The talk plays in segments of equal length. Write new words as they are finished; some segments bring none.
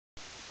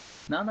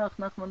Nanach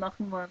Nachman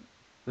Nachman.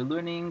 We're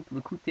learning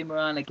Likutay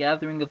Moharan, a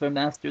gathering of our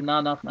master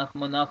Nanach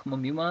Nachman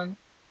Nachman Yuman,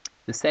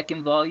 the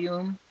second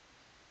volume,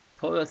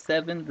 Torah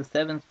 7, the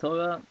seventh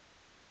Torah,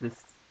 this,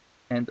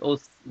 and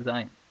Os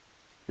Zayin,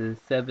 the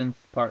seventh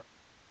part.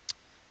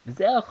 And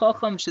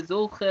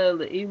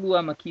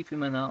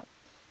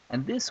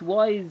this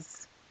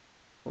wise,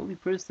 holy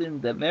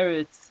person that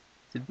merits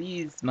to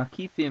these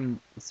makifim,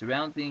 the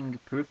surrounding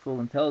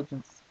peripheral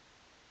intelligence,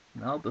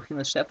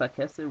 B'chinas Shefa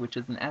Keser, which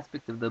is an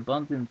aspect of the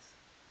abundance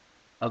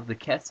of the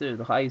Keser,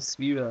 the highest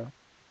Sphira,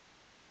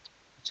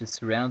 which is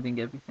surrounding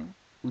everything.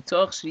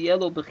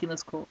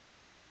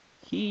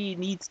 He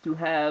needs to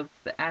have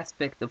the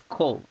aspect of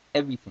kol,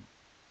 everything.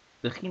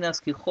 Like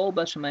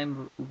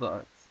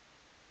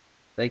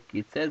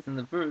it says in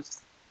the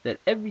verse, that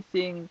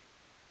everything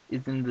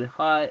is in the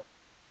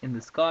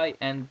sky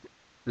and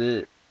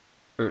the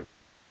earth.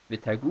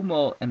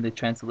 V'targumo, and the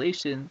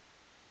translation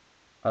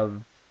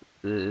of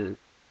the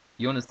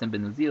Yonasan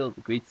ben Uzziel,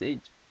 the great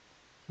sage,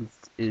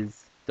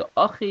 is the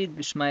Achid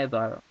B'Shmaya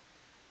Vara,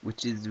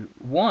 which is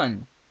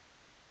one,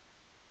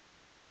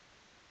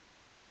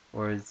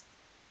 or is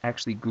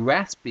actually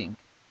grasping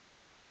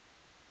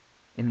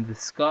in the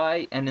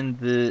sky and in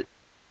the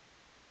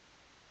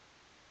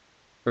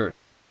earth.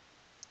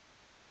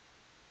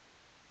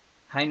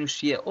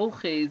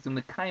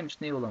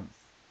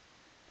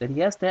 That he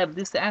has to have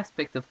this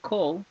aspect of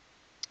kol,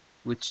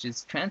 which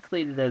is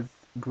translated as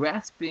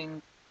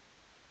grasping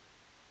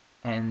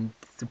and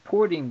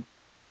supporting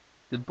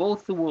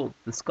both the world,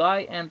 the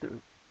sky and the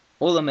earth.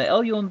 Olam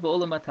ha'elyon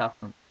v'olam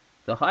ha'tachton,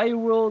 the higher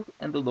world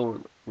and the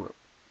lower world.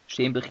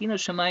 She'em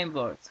b'chinas shamayim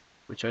v'aretz,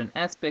 which are an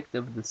aspect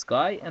of the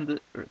sky and the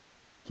earth.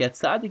 Ki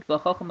tzaddik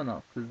v'chacham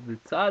anal, because the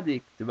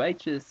tzaddik, the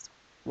righteous,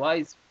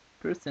 wise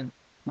person,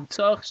 hu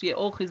tzarich she'eh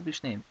ochiz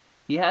b'shneim,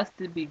 he has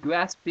to be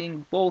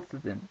grasping both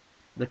of them.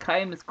 The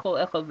kayim is kol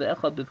echad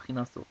ve'echad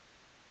b'chinaso,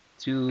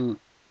 to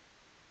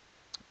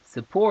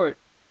support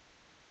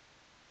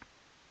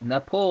and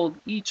uphold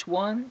each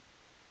one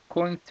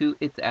according to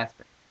its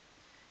aspect.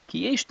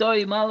 Because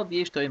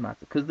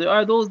there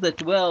are those that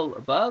dwell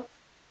above,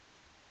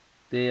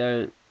 they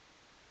are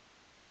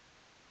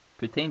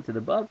pertain to the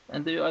above,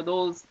 and there are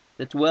those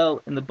that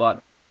dwell in the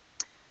bottom.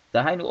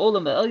 The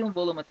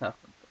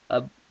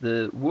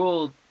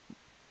world,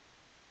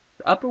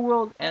 the upper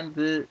world, and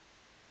the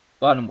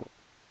bottom world.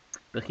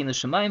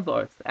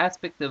 The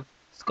aspect of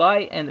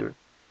sky and earth.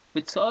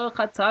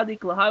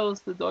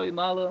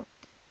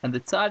 And the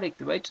tzaddik,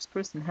 the righteous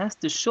person, has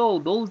to show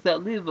those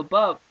that live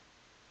above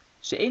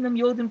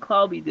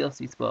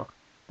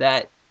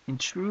that in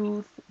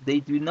truth they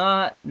do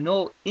not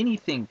know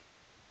anything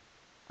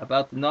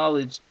about the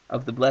knowledge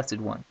of the Blessed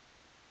One.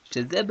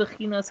 That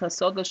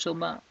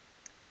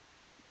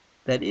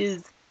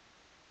is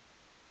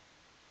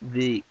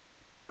the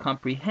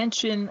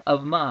comprehension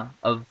of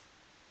of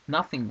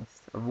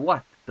nothingness, of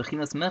what?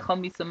 An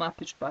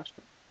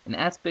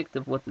aspect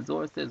of what the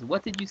Zohar says.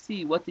 What did you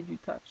see? What did you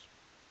touch?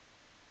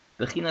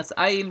 An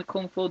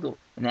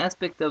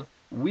aspect of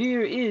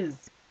where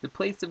is the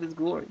place of His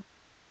glory.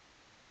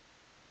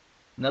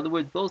 In other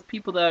words, those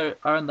people that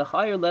are on the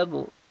higher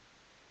level,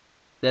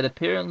 that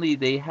apparently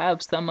they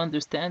have some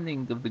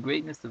understanding of the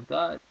greatness of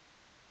God.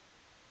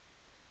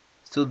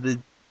 So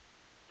the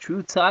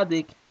true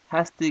tzaddik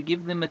has to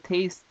give them a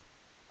taste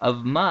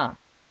of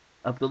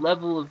of the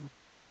level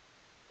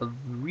of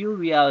real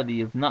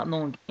reality, of not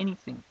knowing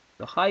anything,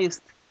 the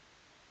highest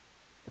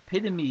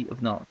epitome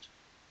of knowledge.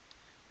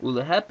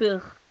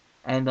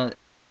 And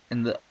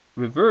in the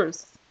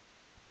reverse,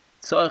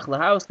 he has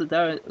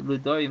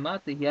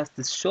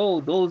to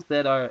show those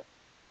that are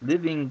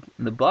living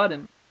in the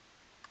bottom,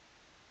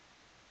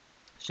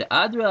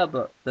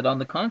 that on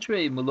the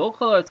contrary,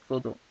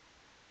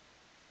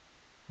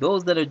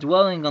 those that are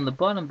dwelling on the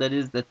bottom, that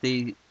is, that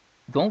they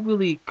don't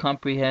really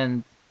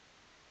comprehend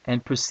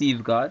and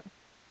perceive God,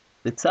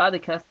 the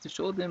tzaddik has to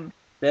show them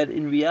that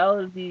in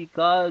reality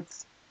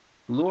God's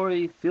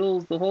glory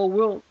fills the whole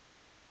world.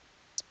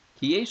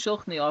 Because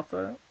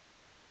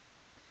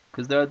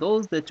there are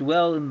those that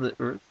dwell in the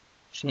earth,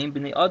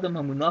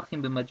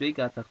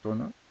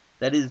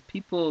 that is,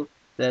 people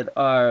that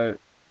are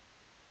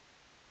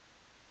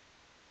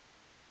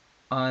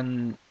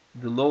on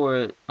the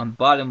lower, on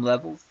bottom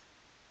levels,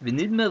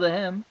 and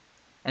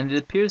it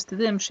appears to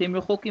them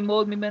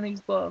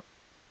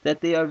that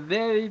they are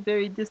very,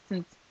 very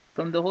distant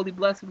from the Holy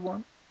Blessed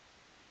One.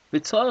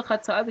 And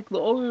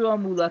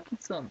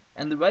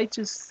the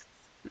righteous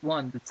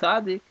one, the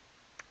tzaddik,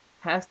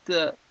 has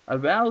to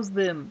arouse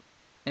them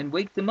and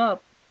wake them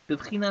up.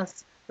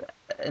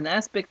 An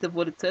aspect of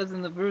what it says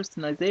in the verse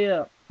in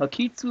Isaiah,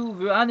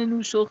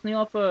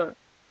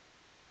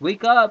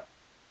 wake up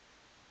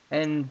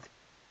and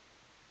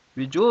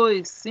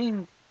rejoice,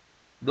 sing,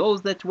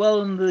 those that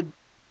dwell in the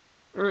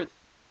earth.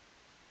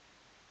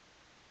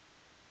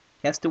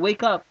 He has to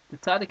wake up. The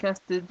tzaddik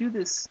has to do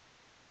this.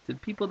 To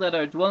people that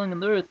are dwelling on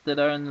the earth, that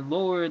are in the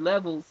lower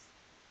levels,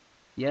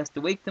 he has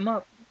to wake them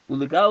up.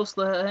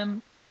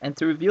 And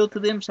to reveal to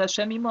them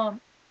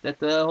that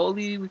the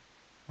Holy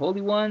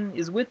One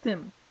is with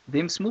them.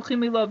 Them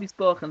smuchim elav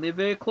yisbach, and they're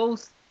very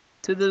close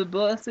to the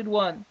Blessed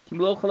One.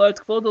 Kimlo chalar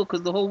tkvodo,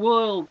 because the whole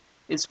world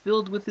is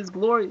filled with His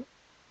glory.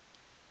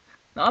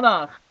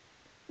 Nanach,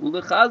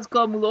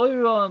 ulechazka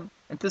muloiram,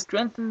 and to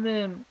strengthen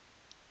them,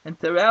 and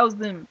to arouse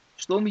them,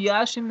 shlom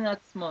yashim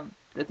natzman,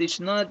 that they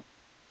should not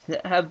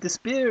have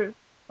despair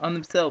on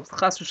themselves.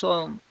 Chas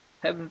v'shalom,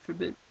 heaven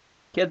forbid.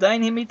 Because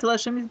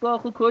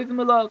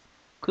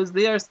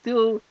they are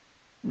still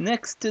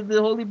next to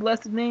the holy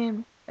blessed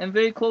name and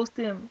very close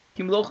to Him.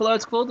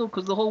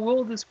 Because the whole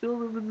world is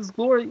filled with His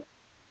glory.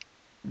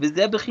 And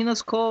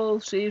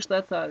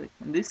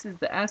this is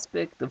the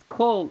aspect of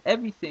kol,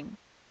 everything,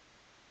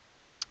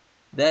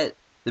 that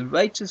the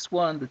righteous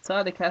one, the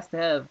tzaddik, has to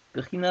have.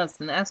 Bechinas,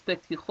 an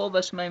aspect,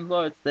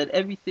 that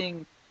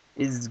everything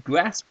is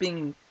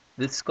grasping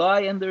the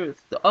sky and the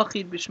earth. The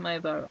achid b'shmai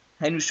vara.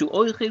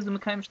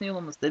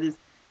 That is,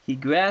 he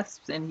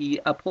grasps and he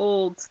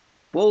upholds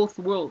both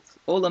worlds.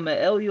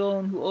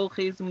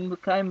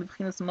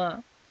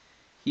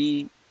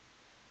 He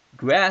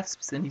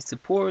grasps and he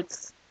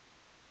supports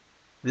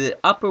the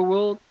upper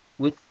world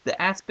with the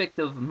aspect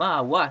of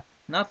ma, what?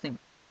 Nothing.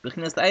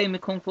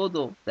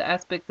 The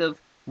aspect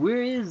of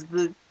where is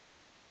the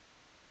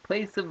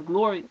place of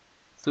glory.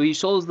 So he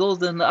shows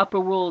those in the upper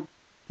world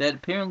that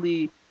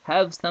apparently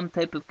have some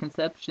type of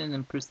conception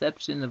and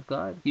perception of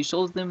God. He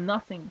shows them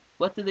nothing.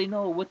 What do they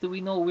know? What do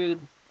we know where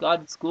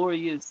God's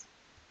glory is?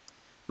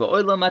 And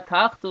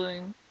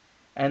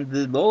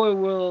the lower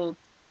world,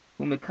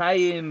 the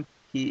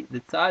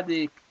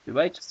tzaddik, the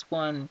righteous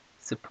one,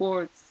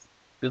 supports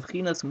by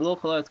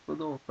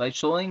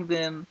showing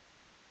them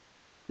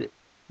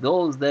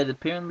those that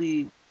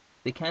apparently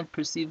they can't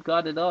perceive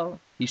God at all.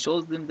 He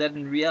shows them that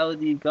in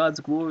reality God's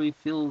glory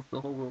fills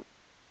the whole world.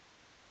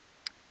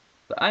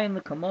 But I am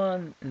the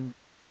command, and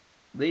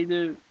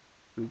later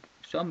in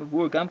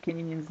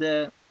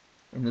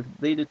the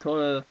later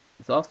Torah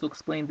it's also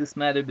explained this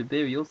matter with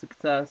a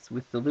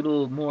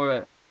little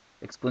more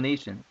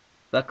explanation.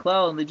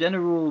 And the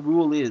general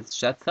rule is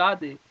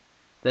Shatzadik,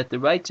 that the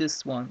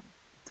righteous one,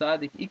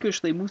 Tzaddik, Ikar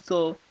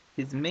Shleimuso,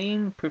 his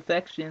main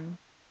perfection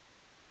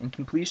and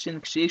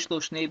completion,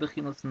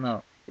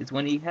 is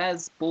when he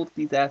has both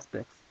these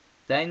aspects.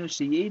 That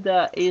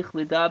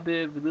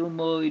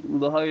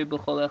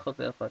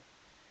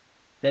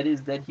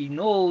is, that he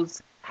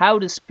knows how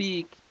to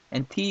speak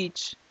and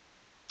teach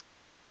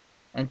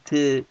and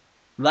to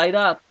light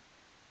up,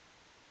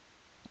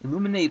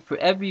 illuminate for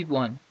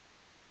everyone,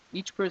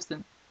 each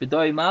person,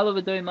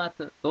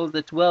 those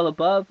that dwell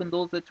above and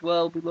those that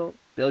dwell below,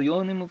 the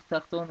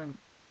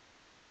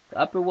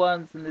upper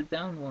ones and the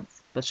down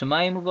ones, in the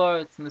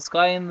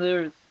sky and the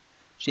earth,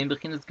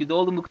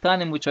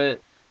 which are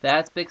the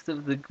aspects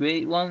of the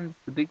great ones,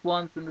 the big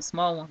ones and the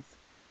small ones.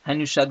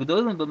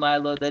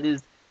 That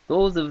is,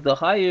 those of the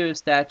higher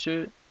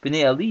stature,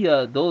 b'nei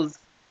aliyah, those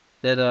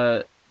that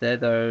are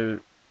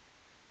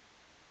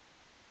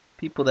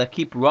people that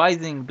keep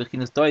rising,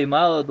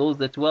 those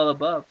that dwell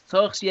above.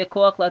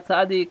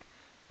 The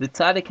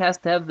tzaddik has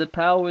to have the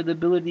power, the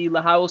ability,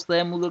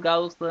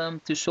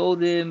 to show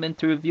them and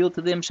to reveal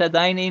to them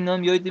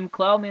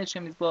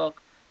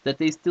that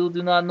they still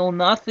do not know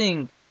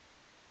nothing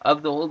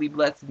of the holy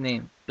blessed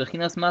name.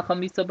 An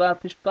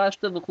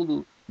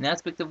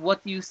aspect of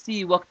what do you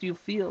see, what do you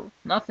feel?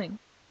 Nothing.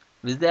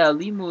 And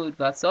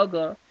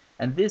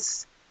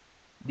these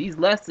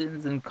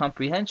lessons and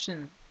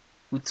comprehension,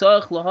 the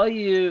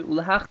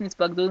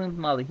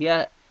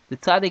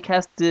tzaddik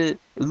has to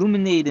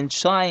illuminate and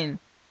shine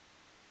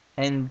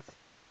and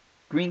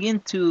bring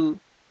into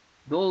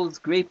those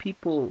great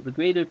people, the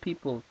greater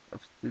people,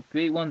 the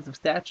great ones of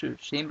stature,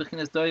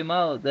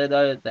 that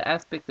are the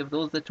aspect of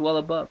those that dwell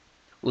above.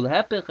 And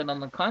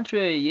on the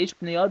contrary,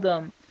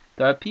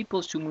 there are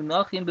people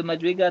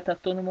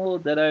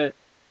that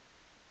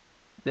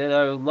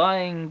are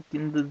lying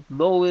in the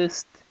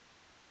lowest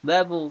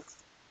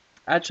levels.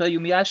 They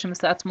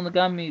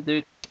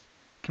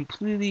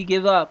completely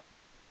give up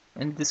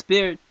and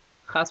despair.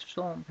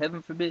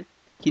 Heaven forbid.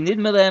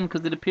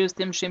 Because it appears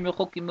to him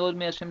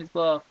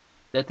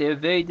that they are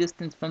very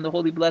distant from the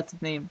holy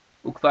blessed name.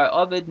 And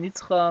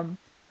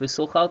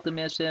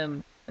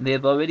they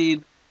have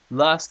already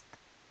lost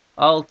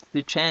all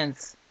the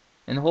chance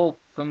and hope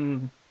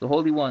from the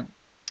Holy One.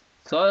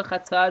 So the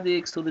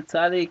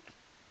tzaddik,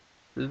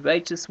 the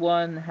righteous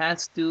one,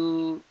 has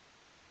to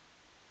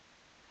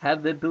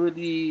have the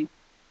ability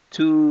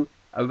to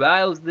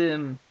arouse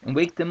them and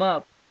wake them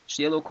up.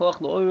 That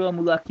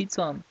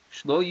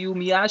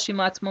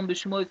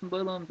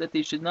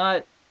they should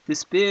not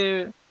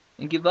despair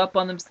and give up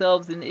on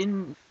themselves in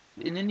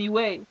any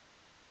way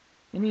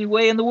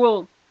in the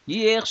world.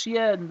 Be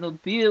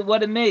it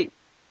what it may.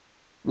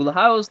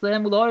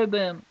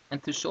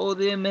 And to show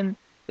them and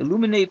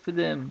illuminate for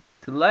them,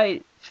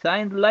 to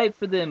shine the light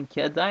for them,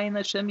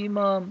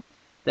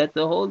 that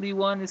the Holy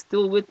One is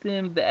still with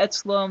them,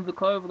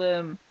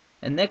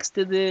 and next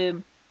to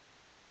them,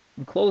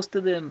 and close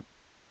to them,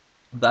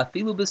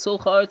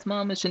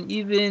 and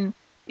even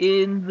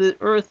in the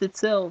earth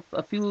itself,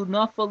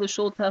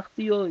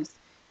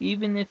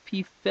 even if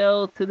he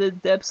fell to the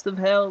depths of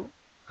hell,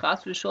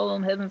 chas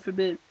v'sholom, heaven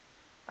forbid,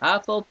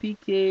 afal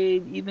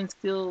piked, even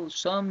still,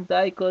 sham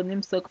daika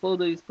nimsa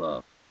kvodo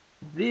yisbach,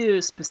 there,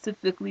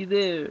 specifically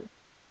there,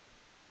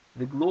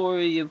 the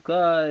glory of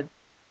God,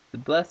 the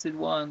Blessed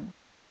One,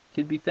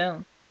 could be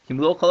found.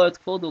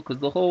 Because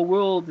the whole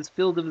world is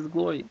filled of His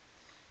glory.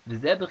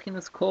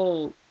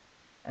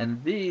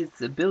 And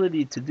this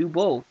ability to do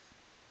both,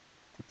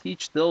 to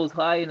teach those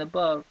high and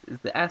above, is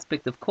the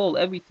aspect of kol,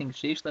 everything,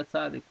 sheish la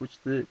tzaddik, which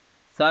the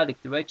tzaddik,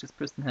 the righteous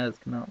person, has.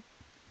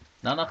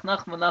 Nanach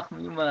nachma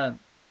nachma yuman.